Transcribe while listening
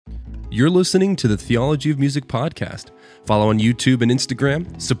You're listening to the Theology of Music podcast. Follow on YouTube and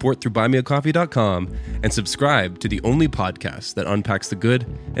Instagram, support through buymeacoffee.com, and subscribe to the only podcast that unpacks the good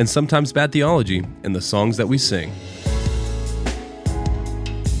and sometimes bad theology in the songs that we sing.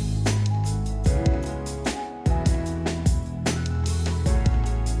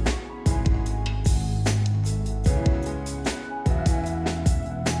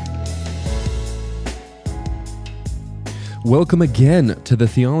 Welcome again to the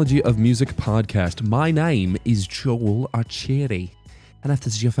Theology of Music podcast. My name is Joel Archeri, and if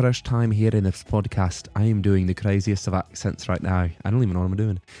this is your first time hearing this podcast, I am doing the craziest of accents right now. I don't even know what I'm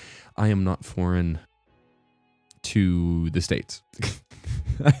doing. I am not foreign to the States.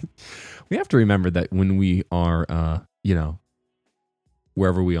 We have to remember that when we are,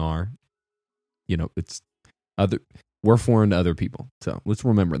 wherever we are, it's other. We're foreign to other people, so let's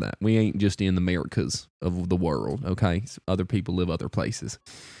remember that. We ain't just in the Americas of the world, okay? Other people live other places.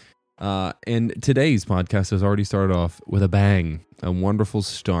 And today's podcast has already started off with a bang, a wonderful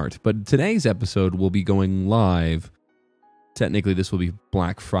start. But today's episode will be going live. Technically, this will be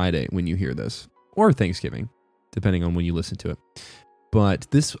Black Friday when you hear this, or Thanksgiving, depending on when you listen to it. But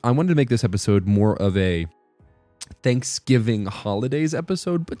I wanted to make this episode more of a Thanksgiving holidays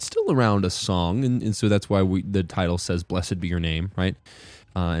episode, but still around a song, and so that's why the title says "Blessed Be Your Name," right?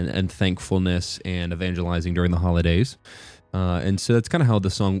 And thankfulness and evangelizing during the holidays, and so that's kind of how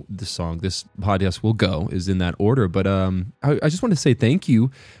this podcast will go, is in that order. But I just want to say thank you.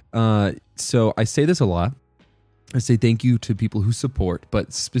 So I say this a lot. I say thank you to people who support,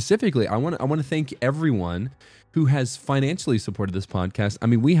 but specifically, I want to thank everyone who has financially supported this podcast. I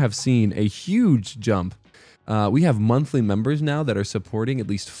mean, we have seen a huge jump. We have monthly members now that are supporting, at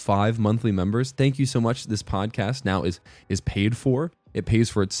least 5 monthly members. Thank you so much. This podcast now is paid for. It pays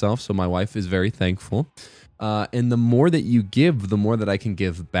for itself, so my wife is very thankful. And the more that you give, the more that I can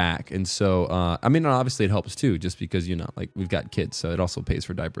give back. And so, obviously it helps too, just because, we've got kids, so it also pays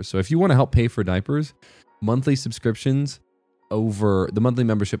for diapers. So if you want to help pay for diapers, monthly subscriptions over the monthly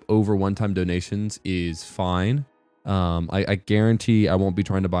membership over one-time donations is fine. I guarantee I won't be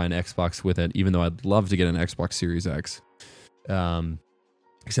trying to buy an Xbox with it, even though I'd love to get an Xbox Series X.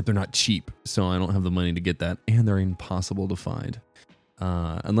 Except they're not cheap, so I don't have the money to get that, and they're impossible to find.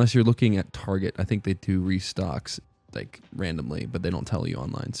 Unless you're looking at Target, I think they do restocks randomly, but they don't tell you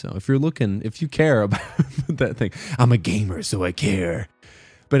online. So if you care about that thing, I'm a gamer, so I care.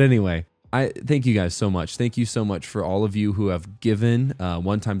 But anyway, I thank you guys so much. Thank you so much for all of you who have given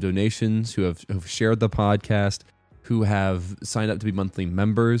one-time donations, who have shared the podcast, who have signed up to be monthly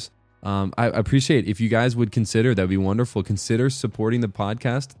members. I appreciate if you guys would consider, that would be wonderful. Consider supporting the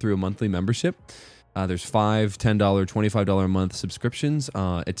podcast through a monthly membership. There's $5, $10, $25 a month subscriptions.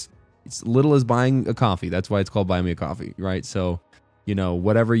 It's little as buying a coffee. That's why it's called Buy Me a Coffee, right? So,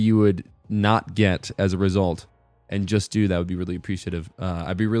 whatever you would not get as a result and just do that would be really appreciative.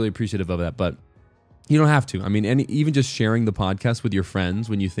 I'd be really appreciative of that, but you don't have to. I mean, even just sharing the podcast with your friends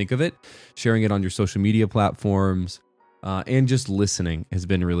when you think of it, sharing it on your social media platforms, and just listening has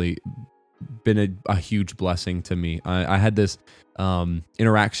been a huge blessing to me. I had this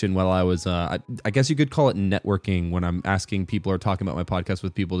interaction while I was, I guess you could call it networking, when I'm asking people or talking about my podcast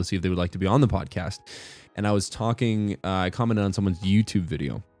with people to see if they would like to be on the podcast. And I was I commented on someone's YouTube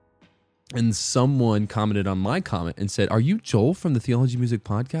video. And someone commented on my comment and said, "Are you Joel from the Theology Music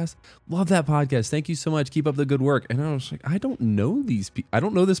podcast? Love that podcast. Thank you so much. Keep up the good work." And I was like, I don't know these people. I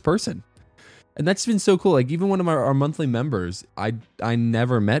don't know this person. And that's been so cool. Even one of our monthly members, I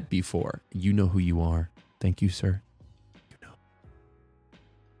never met before. You know who you are. Thank you, sir.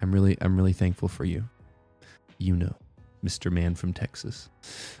 I'm really thankful for you. Mr. Man from Texas.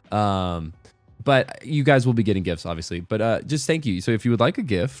 But you guys will be getting gifts, obviously. But just thank you. So if you would like a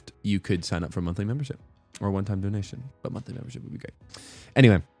gift, you could sign up for a monthly membership or one-time donation. But monthly membership would be great.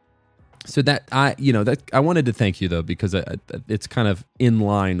 Anyway, so I wanted to thank you, though, because it's kind of in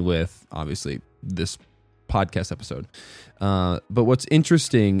line with, obviously, this podcast episode. But what's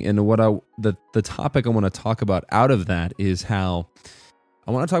interesting and the topic I want to talk about out of that is how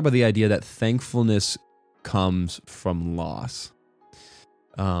I want to talk about the idea that thankfulness comes from loss.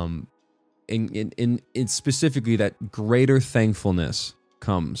 In specifically, that greater thankfulness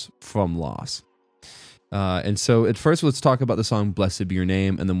comes from loss. And so at first, let's talk about the song "Blessed Be Your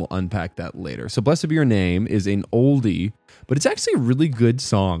Name," and then we'll unpack that later. So "Blessed Be Your Name" is an oldie, but it's actually a really good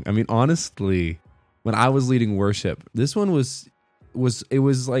song. I mean, honestly, when I was leading worship, this one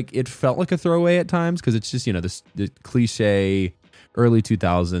it felt like a throwaway at times, because it's just, the cliche early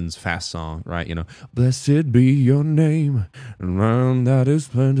 2000s fast song, right? Blessed be your name, and round that is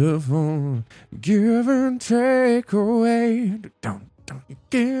plentiful, give and take away.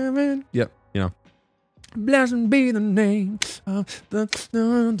 Yep, you know. Blessed be the name of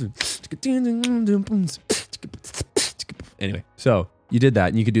the. Anyway, so you did that,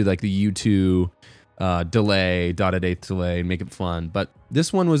 and you could do like the U2 delay, dotted eighth delay, and make it fun. But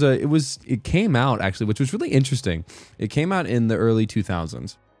this one was it came out actually, which was really interesting. It came out in the early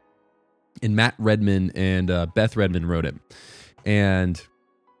 2000s, and Matt Redman and Beth Redman wrote it. And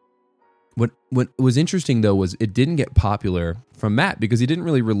what was interesting though was it didn't get popular from Matt because he didn't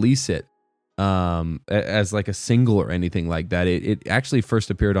really release it as like a single or anything like that. It actually first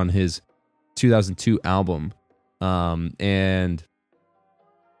appeared on his 2002 album, and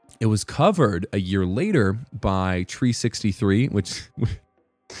it was covered a year later by Tree 63, which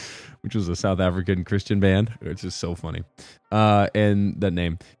was a South African Christian band, which is so funny, and that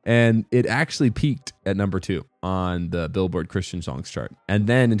name. And it actually peaked at number 2 on the Billboard Christian Songs chart. And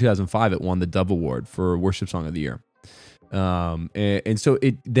then in 2005, it won the Dove Award for Worship Song of the Year. And so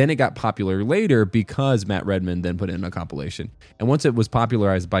it got popular later because Matt Redman then put it in a compilation. And once it was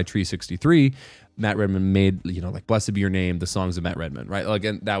popularized by Tree 63, Matt Redman made, like Blessed Be Your Name, the songs of Matt Redman, right? Like,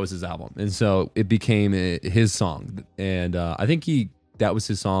 and that was his album. And so it became his song. And I think that was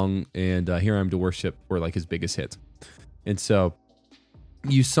his song, and Here I Am to Worship were like his biggest hits. And so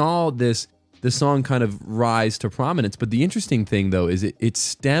you saw this song kind of rise to prominence. But the interesting thing, though, is it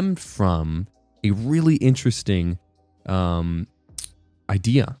stemmed from a really interesting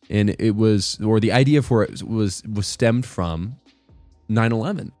idea. And the idea for it was stemmed from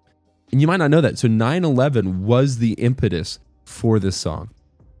 9/11. And you might not know that. So 9/11 was the impetus for this song.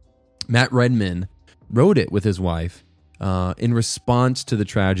 Matt Redman wrote it with his wife in response to the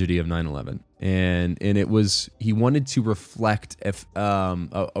tragedy of 9/11. And he wanted to reflect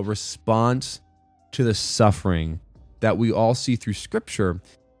a response to the suffering that we all see through Scripture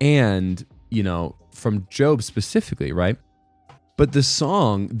and, from Job specifically, right? But the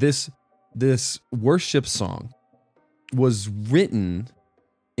song, this worship song was written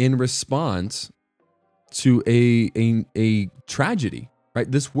in response to a tragedy,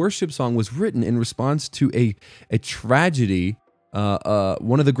 right? This worship song was written in response to a tragedy,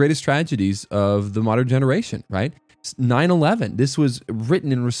 one of the greatest tragedies of the modern generation, right? 9/11. This was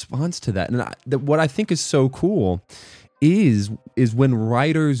written in response to that. And what I think is so cool is when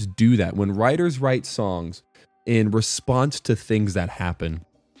writers do that, when writers write songs in response to things that happen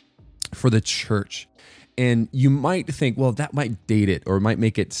for the church. And you might think, well, that might date it or might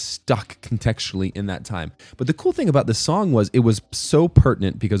make it stuck contextually in that time. But the cool thing about this song was it was so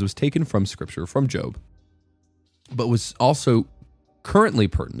pertinent because it was taken from Scripture, from Job, but was also currently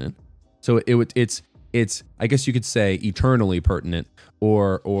pertinent. So it's I guess you could say eternally pertinent,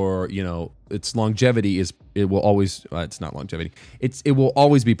 or its longevity it's not longevity. It will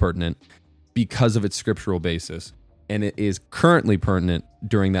always be pertinent because of its scriptural basis. And it is currently pertinent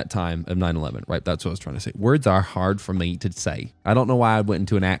during that time of 9/11, right? That's what I was trying to say. Words are hard for me to say. I don't know why I went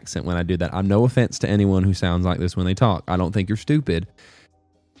into an accent when I did that. I'm no offense to anyone who sounds like this when they talk. I don't think you're stupid.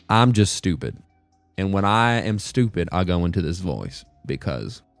 I'm just stupid. And when I am stupid, I go into this voice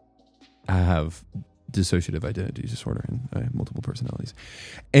because I have dissociative identity disorder and I have multiple personalities.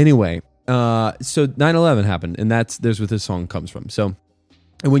 Anyway, so 9/11 happened, and there's where this song comes from. So,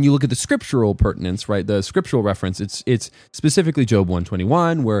 and when you look at the scriptural pertinence, right, the scriptural reference, it's specifically Job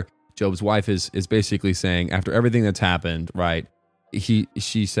 121, where Job's wife is basically saying, after everything that's happened, right, she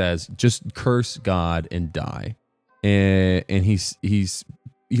says, just curse God and die. And he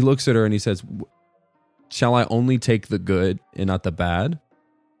looks at her and he says, shall I only take the good and not the bad,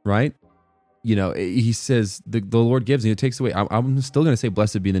 right? He says, the Lord gives and he takes away. I'm still going to say,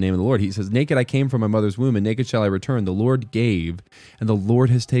 blessed be the name of the Lord. He says, naked I came from my mother's womb and naked shall I return. The Lord gave and the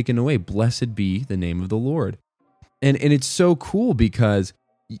Lord has taken away. Blessed be the name of the Lord. And it's so cool because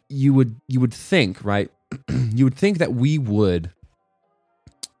you would think, right? You would think that we would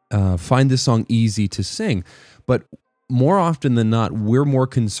find this song easy to sing, but more often than not, we're more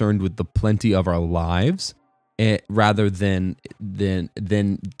concerned with the plenty of our lives rather than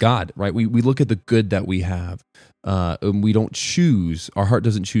God, right? We look at the good that we have, and we don't choose. Our heart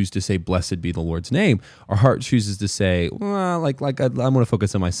doesn't choose to say, "Blessed be the Lord's name." Our heart chooses to say, "Well, I'm going to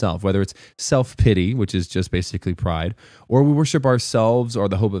focus on myself." Whether it's self-pity, which is just basically pride, or we worship ourselves, or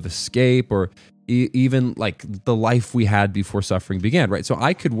the hope of escape, or even like the life we had before suffering began, right? So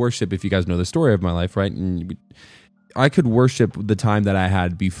I could worship, if you guys know the story of my life, right? And I could worship the time that I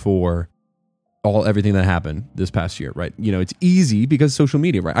had before everything that happened this past year, right? It's easy because social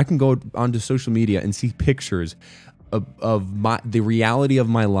media, right? I can go onto social media and see pictures of the reality of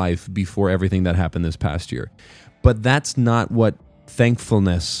my life before everything that happened this past year. But that's not what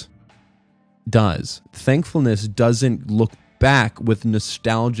thankfulness does. Thankfulness doesn't look back with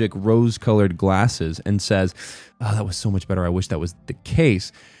nostalgic rose-colored glasses and says, oh, that was so much better. I wish that was the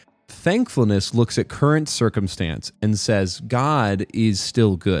case. Thankfulness looks at current circumstance and says, God is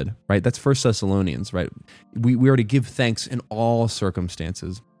still good, right? That's 1 Thessalonians, right? We are to give thanks in all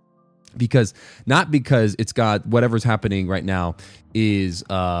circumstances. Not because it's God, whatever's happening right now is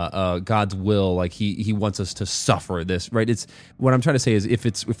God's will, like he wants us to suffer this, right? It's what I'm trying to say is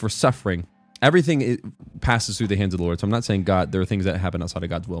if we're suffering, everything passes through the hands of the Lord. So I'm not saying there are things that happen outside of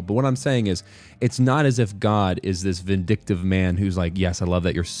God's will. But what I'm saying is it's not as if God is this vindictive man who's like, yes, I love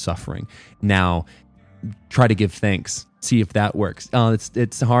that you're suffering. Now try to give thanks. See if that works. Oh,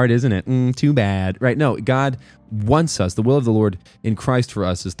 it's hard, isn't it? Too bad, right? No, God wants us. The will of the Lord in Christ for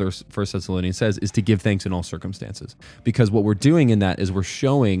us, as 1 Thessalonians says, is to give thanks in all circumstances. Because what we're doing in that is we're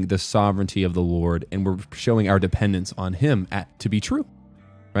showing the sovereignty of the Lord, and we're showing our dependence on Him to be true,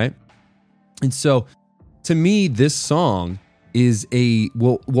 right? And so, to me, this song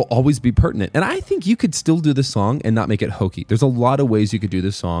will always be pertinent. And I think you could still do this song and not make it hokey. There's a lot of ways you could do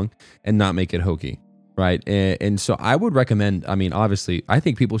this song and not make it hokey. Right. And so I would recommend, obviously, I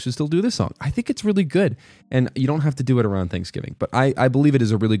think people should still do this song. I think it's really good. And you don't have to do it around Thanksgiving. But I believe it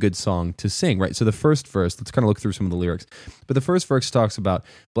is a really good song to sing, right? So the first verse, let's kind of look through some of the lyrics. But the first verse talks about,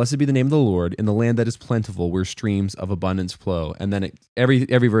 blessed be the name of the Lord in the land that is plentiful, where streams of abundance flow. And then every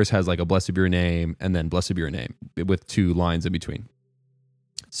verse has like a blessed be your name, and then blessed be your name with 2 lines in between.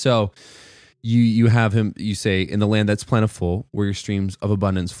 So you have him, you say, in the land that's plentiful, where your streams of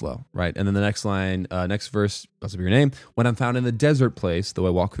abundance flow, right? And then the next line, next verse, blessed be your name. When I'm found in the desert place, though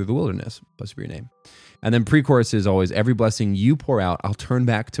I walk through the wilderness, blessed be your name. And then pre-chorus is always, every blessing you pour out, I'll turn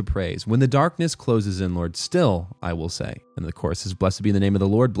back to praise. When the darkness closes in, Lord, still I will say. And the chorus is, blessed be the name of the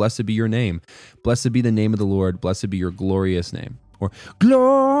Lord, blessed be your name. Blessed be the name of the Lord, blessed be your glorious name. Or,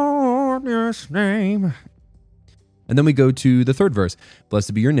 glorious name. And then we go to the third verse.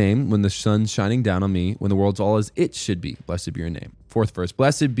 Blessed be your name when the sun's shining down on me, when the world's all as it should be. Blessed be your name. Fourth verse.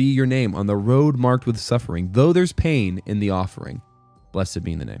 Blessed be your name on the road marked with suffering, though there's pain in the offering. Blessed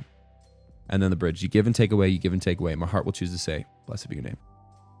be the name. And then the bridge. You give and take away, you give and take away. My heart will choose to say, blessed be your name.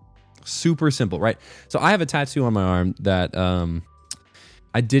 Super simple, right? So I have a tattoo on my arm that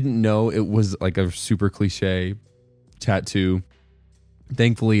I didn't know it was like a super cliche tattoo.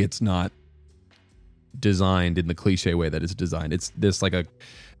 Thankfully, it's not designed in the cliche way that it's designed. It's this like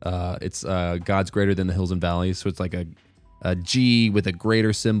it's God's greater than the hills and valleys. So it's like a G with a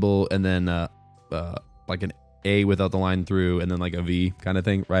greater symbol, and then like an A without the line through, and then like a V kind of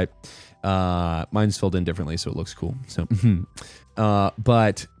thing, right? Mine's filled in differently, so it looks cool. So,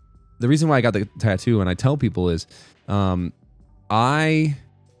 but the reason why I got the tattoo, and I tell people, is I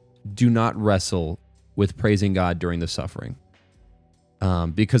do not wrestle with praising God during the suffering.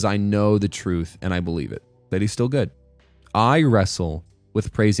 Because I know the truth and I believe it, that He's still good. I wrestle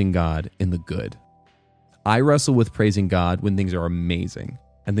with praising God in the good. I wrestle with praising God when things are amazing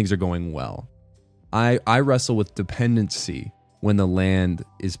and things are going well. I wrestle with dependency when the land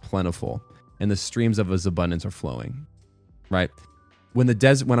is plentiful and the streams of His abundance are flowing, right? When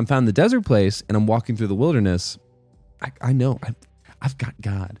I'm found in the desert place and I'm walking through the wilderness, I know I've got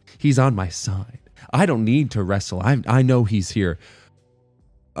God. He's on my side. I don't need to wrestle. I know He's here.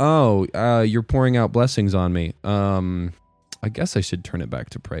 Oh, you're pouring out blessings on me. I guess I should turn it back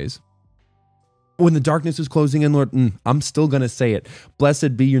to praise. When the darkness is closing in, Lord, I'm still going to say it.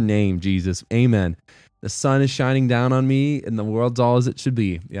 Blessed be your name, Jesus. Amen. The sun is shining down on me and the world's all as it should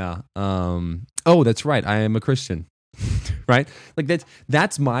be. Yeah. Oh, that's right. I am a Christian, right? Like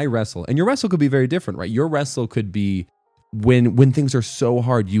that's my wrestle. And your wrestle could be very different, right? Your wrestle could be when things are so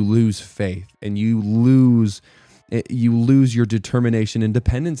hard, you lose faith and you lose your determination and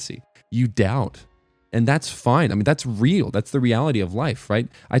dependency. You doubt. And that's fine. That's real. That's the reality of life, right?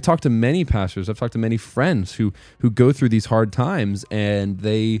 I talk to many pastors. I've talked to many friends who go through these hard times and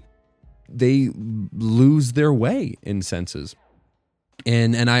they lose their way in senses.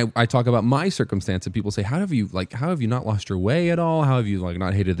 And I talk about my circumstance, and people say, how have you not lost your way at all? How have you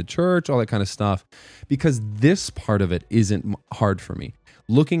not hated the church? All that kind of stuff. Because this part of it isn't hard for me.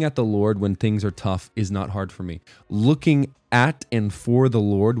 Looking at the Lord when things are tough is not hard for me. Looking at and for the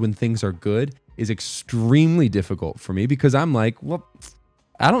Lord when things are good is extremely difficult for me, because I'm like, well,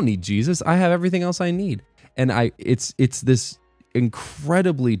 I don't need Jesus. I have everything else I need. And it's this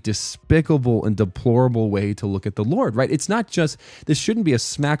incredibly despicable and deplorable way to look at the Lord, right? It's not just, this shouldn't be a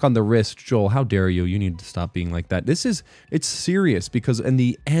smack on the wrist, Joel, how dare you? You need to stop being like that. It's serious, because in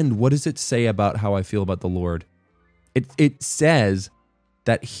the end, what does it say about how I feel about the Lord? It says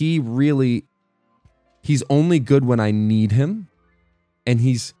that he's only good when I need him, and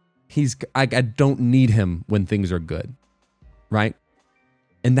I don't need him when things are good. right?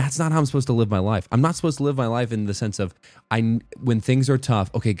 And that's not how I'm supposed to live my life. I'm not supposed to live my life in the sense of when things are tough,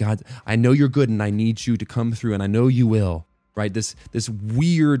 okay, God, I know you're good and I need you to come through and I know you will, right? This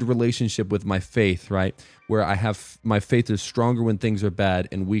weird relationship with my faith, right? Where I have my faith is stronger when things are bad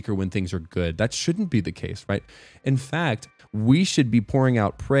and weaker when things are good. That shouldn't be the case, right? In fact, we should be pouring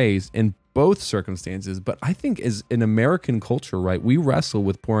out praise in both circumstances, but I think as an American culture, right, we wrestle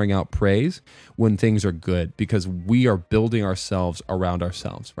with pouring out praise when things are good because we are building ourselves around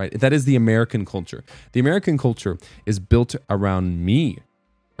ourselves, right? That is the American culture. The American culture is built around me,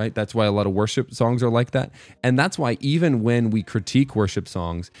 right? That's why a lot of worship songs are like that. And that's why even when we critique worship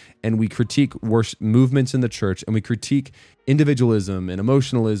songs and we critique worship movements in the church and we critique individualism and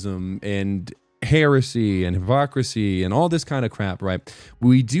emotionalism and heresy and hypocrisy and all this kind of crap, right?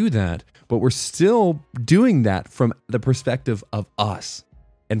 We do that, but we're still doing that from the perspective of us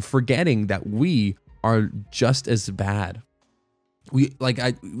and forgetting that we are just as bad.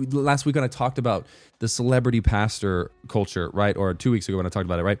 Last week when I talked about the celebrity pastor culture, right? Or 2 weeks ago when I talked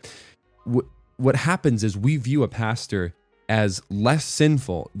about it, right? What happens is we view a pastor as less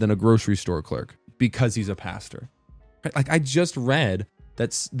sinful than a grocery store clerk because he's a pastor. Right? Like I just read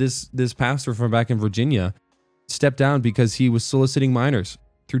that this pastor from back in Virginia stepped down because he was soliciting minors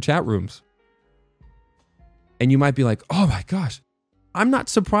through chat rooms. And you might be like, oh my gosh, I'm not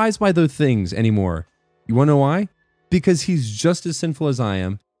surprised by those things anymore. You want to know why? Because he's just as sinful as I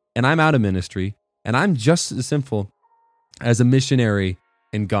am, and I'm out of ministry, and I'm just as sinful as a missionary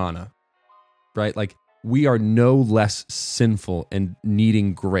in Ghana, right? Like we are no less sinful and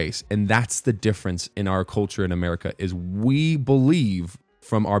needing grace. And that's the difference in our culture in America is we believe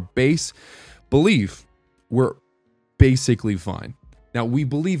from our base belief, we're basically fine. Now, we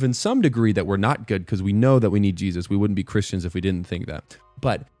believe in some degree that we're not good because we know that we need Jesus. We wouldn't be Christians if we didn't think that.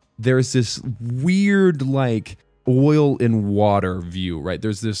 But there's this weird like oil in water view, right?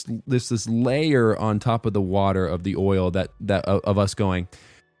 There's this layer on top of the water of the oil that of us going,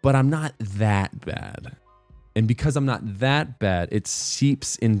 but I'm not that bad. And because I'm not that bad, it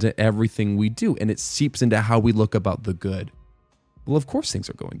seeps into everything we do and it seeps into how we look about the good. Well, of course things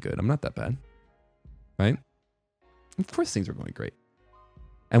are going good. I'm not that bad, right? Of course things are going great.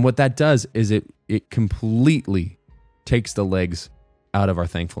 And what that does is it completely takes the legs out of our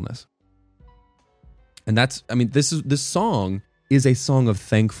thankfulness. And this song is a song of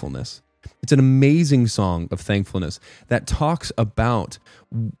thankfulness. It's an amazing song of thankfulness that talks about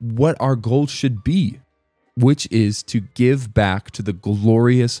what our goal should be, which is to give back to the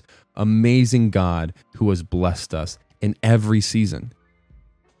glorious, amazing God who has blessed us in every season.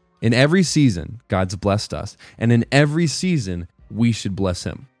 In every season, God's blessed us. And in every season, we should bless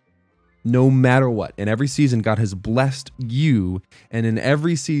him. No matter what. In every season, God has blessed you. And in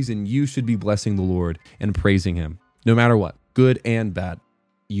every season, you should be blessing the Lord and praising him. No matter what, good and bad,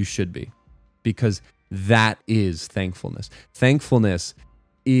 you should be. Because that is thankfulness. Thankfulness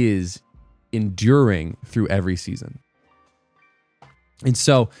is enduring through every season. And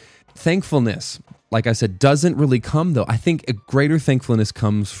so thankfulness, like I said, doesn't really come though. I think a greater thankfulness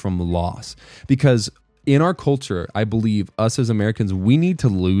comes from loss because in our culture, I believe us as Americans, we need to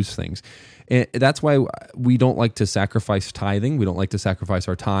lose things. And that's why we don't like to sacrifice tithing. We don't like to sacrifice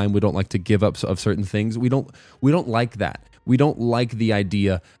our time. We don't like to give up of certain things. We don't like that. We don't like the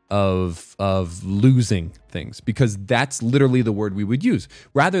idea of losing things because that's literally the word we would use.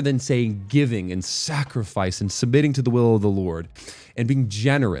 Rather than saying giving and sacrifice and submitting to the will of the Lord and being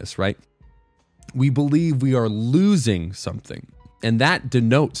generous, right? We believe we are losing something. And that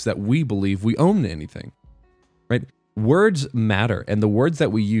denotes that we believe we own anything, right? Words matter. And the words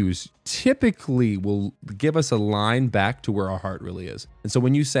that we use typically will give us a line back to where our heart really is. And so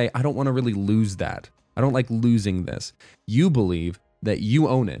when you say, I don't want to really lose that, I don't like losing this, you believe that you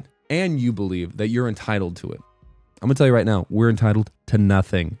own it and you believe that you're entitled to it. I'm going to tell you right now, we're entitled to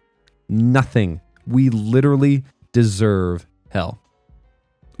nothing. Nothing. We literally deserve hell.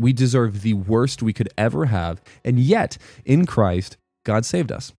 We deserve the worst we could ever have. And yet, in Christ, God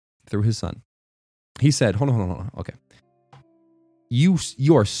saved us through his son. He said, hold on. Okay. You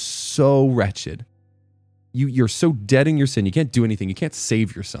are so wretched. You're so dead in your sin. You can't do anything. You can't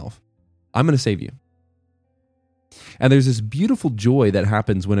save yourself. I'm going to save you. And there's this beautiful joy that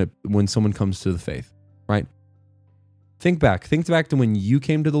happens when someone comes to the faith, right? Think back to when you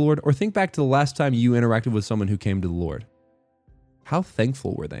came to the Lord, or think back to the last time you interacted with someone who came to the Lord. How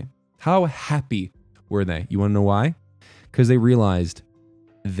thankful were they? How happy were they? You want to know why? Because they realized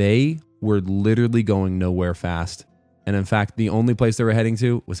they were literally going nowhere fast. And in fact, the only place they were heading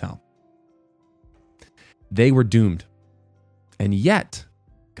to was hell. They were doomed. And yet,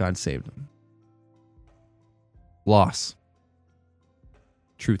 God saved them. Loss.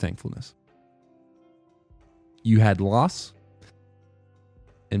 true thankfulness. You had loss,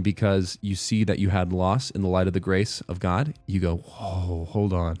 and because you see that you had loss in the light of the grace of God, you go, whoa,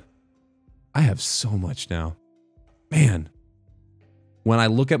 hold on. I have so much now. Man, when I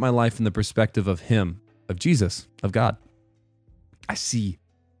look at my life in the perspective of Him, of Jesus, of God, I see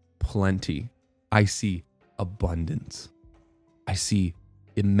plenty. I see abundance. I see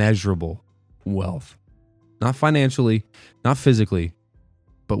immeasurable wealth. Not financially, not physically,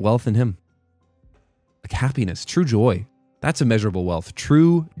 but wealth in Him. Like happiness, true joy. That's immeasurable wealth.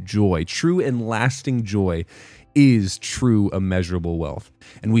 True joy, true and lasting joy is true immeasurable wealth.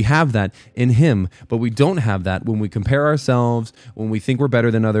 And we have that in Him, but we don't have that when we compare ourselves, when we think we're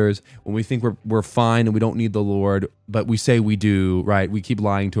better than others, when we think we're fine and we don't need the Lord, but we say we do, right? We keep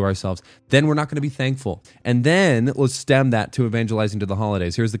lying to ourselves. Then we're not going to be thankful. And then let's stem that to evangelizing to the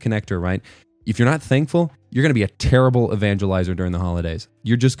holidays. Here's the connector, right? If you're not thankful, you're going to be a terrible evangelizer during the holidays.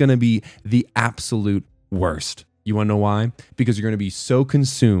 You're just going to be the absolute worst. You want to know why? Because you're going to be so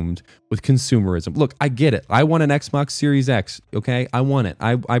consumed with consumerism. Look, I get it. I want an Xbox Series X, okay? I want it.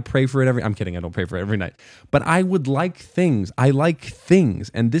 I pray for it I'm kidding. I don't pray for it every night. But I would like things. I like things.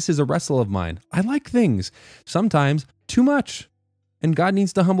 And this is a wrestle of mine. I like things. Sometimes too much. And God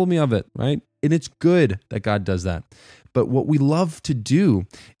needs to humble me of it, right? And it's good that God does that. But what we love to do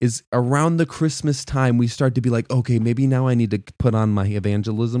is around the Christmas time, we start to be like, okay, maybe now I need to put on my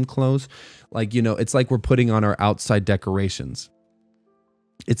evangelism clothes. Like, it's like we're putting on our outside decorations.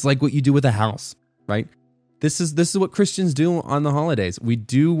 It's like what you do with a house, right? This is what Christians do on the holidays. We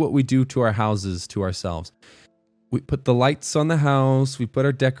do what we do to our houses, to ourselves. We put the lights on the house. We put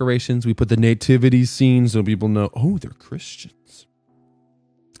our decorations. We put the nativity scenes so people know, oh, they're Christians.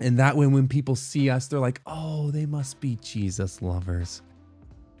 And that way, when people see us, they're like, oh, they must be Jesus lovers.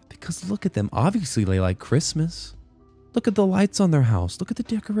 Because look at them. Obviously, they like Christmas. Look at the lights on their house. Look at the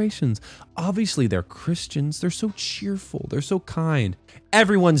decorations. Obviously, they're Christians. They're so cheerful. They're so kind.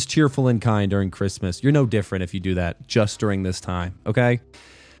 Everyone's cheerful and kind during Christmas. You're no different if you do that just during this time, okay?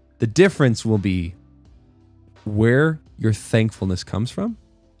 The difference will be where your thankfulness comes from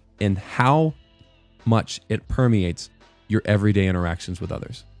and how much it permeates your everyday interactions with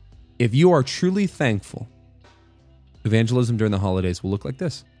others. If you are truly thankful, evangelism during the holidays will look like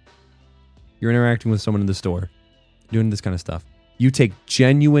this. You're interacting with someone in the store, doing this kind of stuff. You take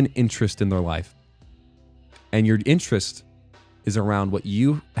genuine interest in their life. And your interest is around what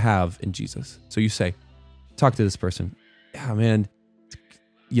you have in Jesus. So you say, talk to this person. Yeah, man,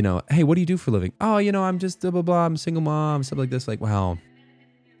 hey, what do you do for a living? Oh, I'm just blah, blah, blah. I'm a single mom, stuff like this. Like, wow,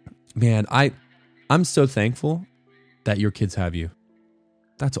 man, I'm so thankful that your kids have you.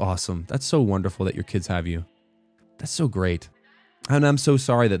 That's awesome. That's so wonderful that your kids have you. That's so great. And I'm so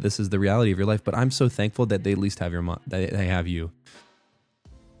sorry that this is the reality of your life, but I'm so thankful that they at least have your mom, that they have you.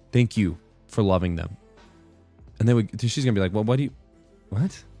 Thank you for loving them. And then she's going to be like, well,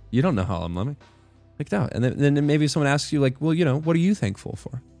 what? You don't know how I'm loving. Like, no. And then maybe someone asks you like, well, what are you thankful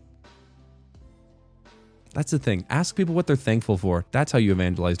for? That's the thing. Ask people what they're thankful for. That's how you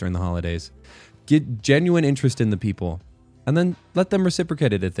evangelize during the holidays. Get genuine interest in the people. And then let them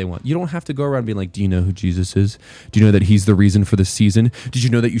reciprocate it if they want. You don't have to go around being like, do you know who Jesus is? Do you know that He's the reason for the season? Did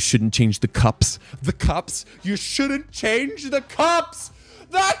you know that you shouldn't change the cups? The cups? You shouldn't change the cups!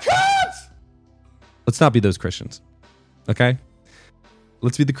 The cups! Let's not be those Christians, okay?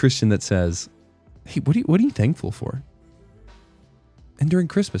 Let's be the Christian that says, hey, what are you thankful for? And during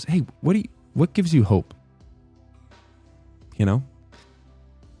Christmas, hey, what gives you hope?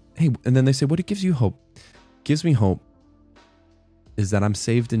 Hey, and then they say, what gives you hope? Gives me hope is that I'm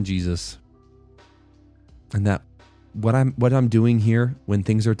saved in Jesus, and that what I'm doing here when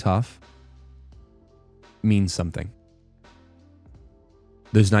things are tough means something.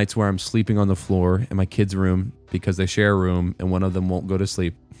 There's nights where I'm sleeping on the floor in my kids' room because they share a room and one of them won't go to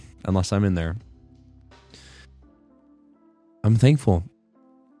sleep unless I'm in there. I'm thankful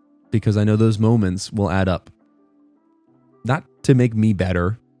because I know those moments will add up. Not to make me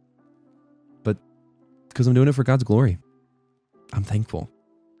better, but because I'm doing it for God's glory. I'm thankful.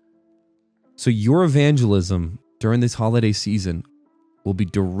 So your evangelism during this holiday season will be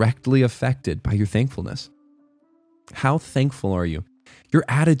directly affected by your thankfulness. How thankful are you? Your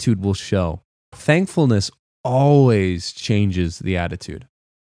attitude will show. Thankfulness always changes the attitude.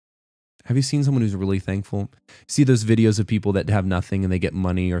 Have you seen someone who's really thankful? See those videos of people that have nothing and they get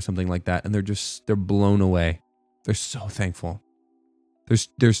money or something like that, and they're blown away. They're so thankful.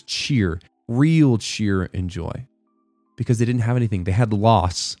 There's cheer, real cheer and joy. Because they didn't have anything. They had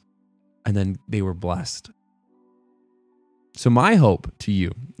loss, and then they were blessed. So my hope to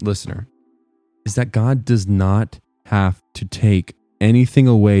you, listener, is that God does not have to take anything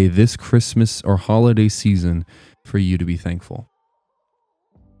away this Christmas or holiday season for you to be thankful.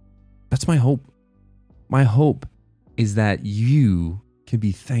 That's my hope. My hope is that you can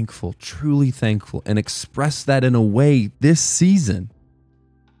be thankful, truly thankful, and express that in a way this season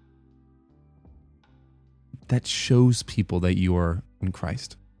that shows people that you are in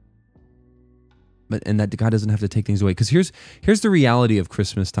Christ. And that God doesn't have to take things away. Because here's the reality of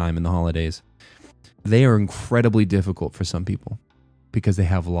Christmas time and the holidays. They are incredibly difficult for some people because they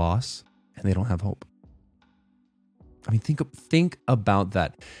have loss and they don't have hope. I mean, think about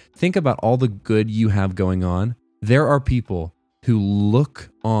that. Think about all the good you have going on. There are people who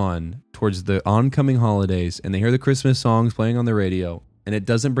look on towards the oncoming holidays and they hear the Christmas songs playing on the radio, and it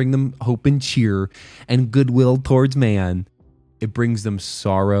doesn't bring them hope and cheer and goodwill towards man. It brings them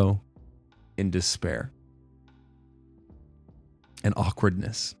sorrow and despair and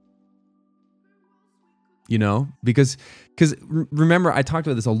awkwardness. You know, because remember, I talked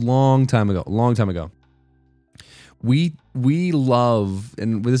about this a long time ago. We love,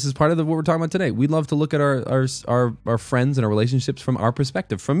 and this is part of what we're talking about today. We love to look at our friends and our relationships from our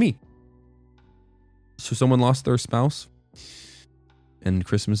perspective, from me. So someone lost their spouse, and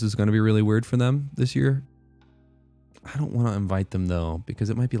Christmas is going to be really weird for them this year. I don't want to invite them though, because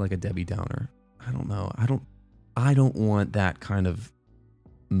it might be like a Debbie Downer. I don't know. I don't want that kind of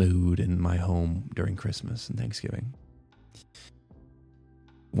mood in my home during Christmas and Thanksgiving.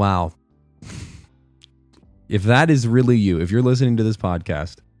 Wow. If that is really you, if you're listening to this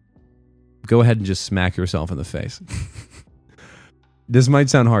podcast, go ahead and just smack yourself in the face. This might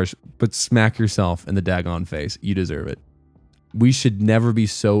sound harsh, but smack yourself in the daggone face. You deserve it. We should never be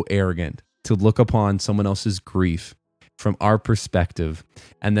so arrogant to look upon someone else's grief from our perspective,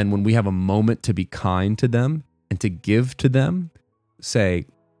 and then when we have a moment to be kind to them and to give to them, say,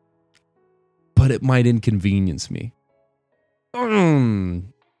 but it might inconvenience me.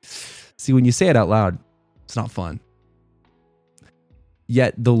 See, when you say it out loud, it's not fun.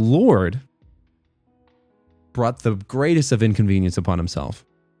 Yet the Lord brought the greatest of inconvenience upon himself,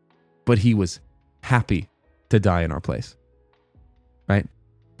 but he was happy to die in our place. Right?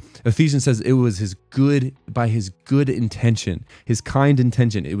 Ephesians says it was by his good intention, his kind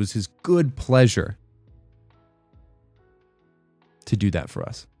intention. It was his good pleasure to do that for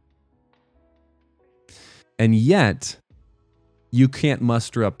us. And yet, you can't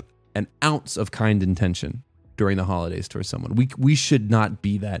muster up an ounce of kind intention during the holidays towards someone. We should not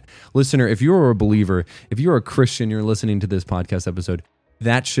be that. Listener, if you're a believer, if you're a Christian, you're listening to this podcast episode,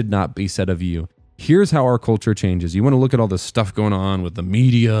 that should not be said of you. Here's how our culture changes. You want to look at all the stuff going on with the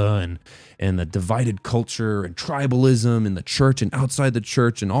media and the divided culture and tribalism in the church and outside the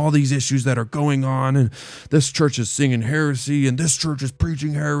church and all these issues that are going on. And this church is singing heresy and this church is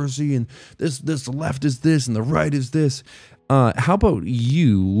preaching heresy and this left is this and the right is this. How about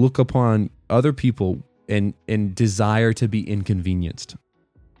you look upon other people and desire to be inconvenienced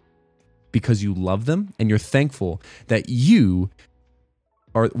because you love them and you're thankful that you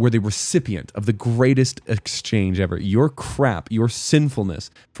were the recipient of the greatest exchange ever. Your crap, your sinfulness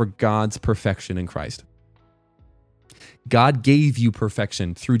for God's perfection in Christ. God gave you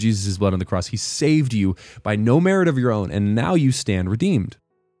perfection through Jesus' blood on the cross. He saved you by no merit of your own, and now you stand redeemed.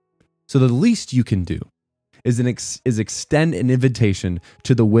 So the least you can do is extend an invitation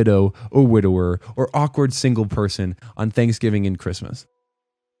to the widow or widower or awkward single person on Thanksgiving and Christmas.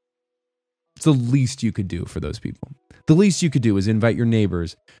 It's the least you could do for those people. The least you could do is invite your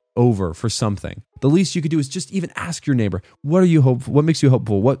neighbors over for something. The least you could do is just even ask your neighbor, what makes you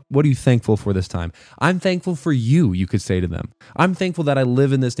hopeful? What are you thankful for this time? I'm thankful for you could say to them. I'm thankful that I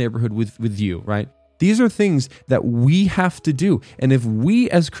live in this neighborhood with you, right? These are things that we have to do. And if we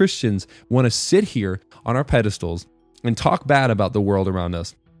as Christians want to sit here on our pedestals and talk bad about the world around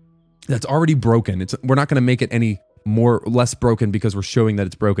us that's already broken, we're not going to make it any less broken because we're showing that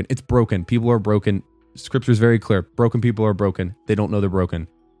it's broken. It's broken. People are broken. Scripture is very clear. Broken people are broken. They don't know they're broken.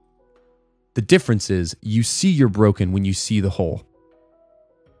 The difference is you see you're broken when you see the whole.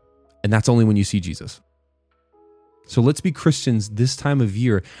 And that's only when you see Jesus. So let's be Christians this time of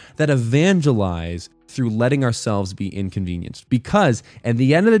year that evangelize through letting ourselves be inconvenienced. Because at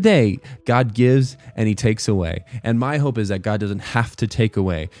the end of the day, God gives and he takes away. And my hope is that God doesn't have to take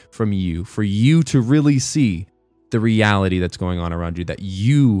away from you for you to really see the reality that's going on around you, that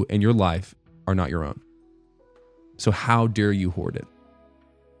you and your life are not your own. So how dare you hoard it?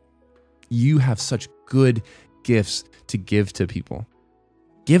 You have such good gifts to give to people.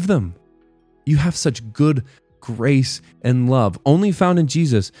 Give them. You have such good grace and love, only found in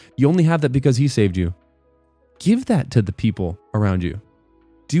Jesus. You only have that because he saved you. Give that to the people around you.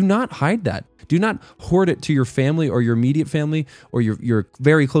 Do not hide that. Do not hoard it to your family or your immediate family or your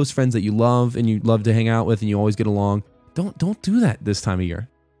very close friends that you love and you love to hang out with and you always get along. Don't do that this time of year.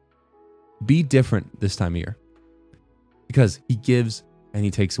 Be different this time of year because he gives and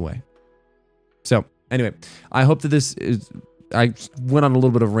he takes away. So anyway, I hope that this is, I went on a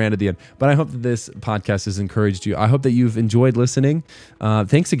little bit of a rant at the end, but I hope that this podcast has encouraged you. I hope that you've enjoyed listening.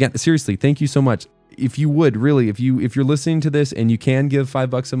 Thanks again. Seriously, thank you so much. If you would really, if you're listening to this and you can give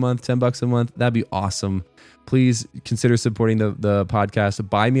 $5 a month, $10 a month, that'd be awesome. Please consider supporting the podcast.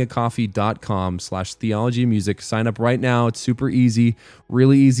 buymeacoffee.com/theologymusic. Sign up right now. It's super easy,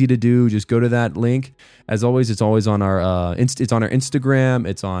 really easy to do. Just go to that link. As always, it's always on our it's on our Instagram.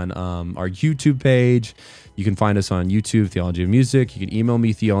 It's on our YouTube page. You can find us on YouTube, Theology of Music. You can email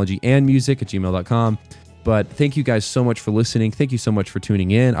me, theologyandmusic@gmail.com. But thank you guys so much for listening. Thank you so much for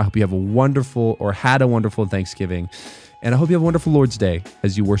tuning in. I hope you have a wonderful or had a wonderful Thanksgiving. And I hope you have a wonderful Lord's Day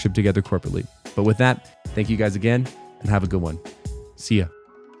as you worship together corporately. But with that, thank you guys again and have a good one. See ya.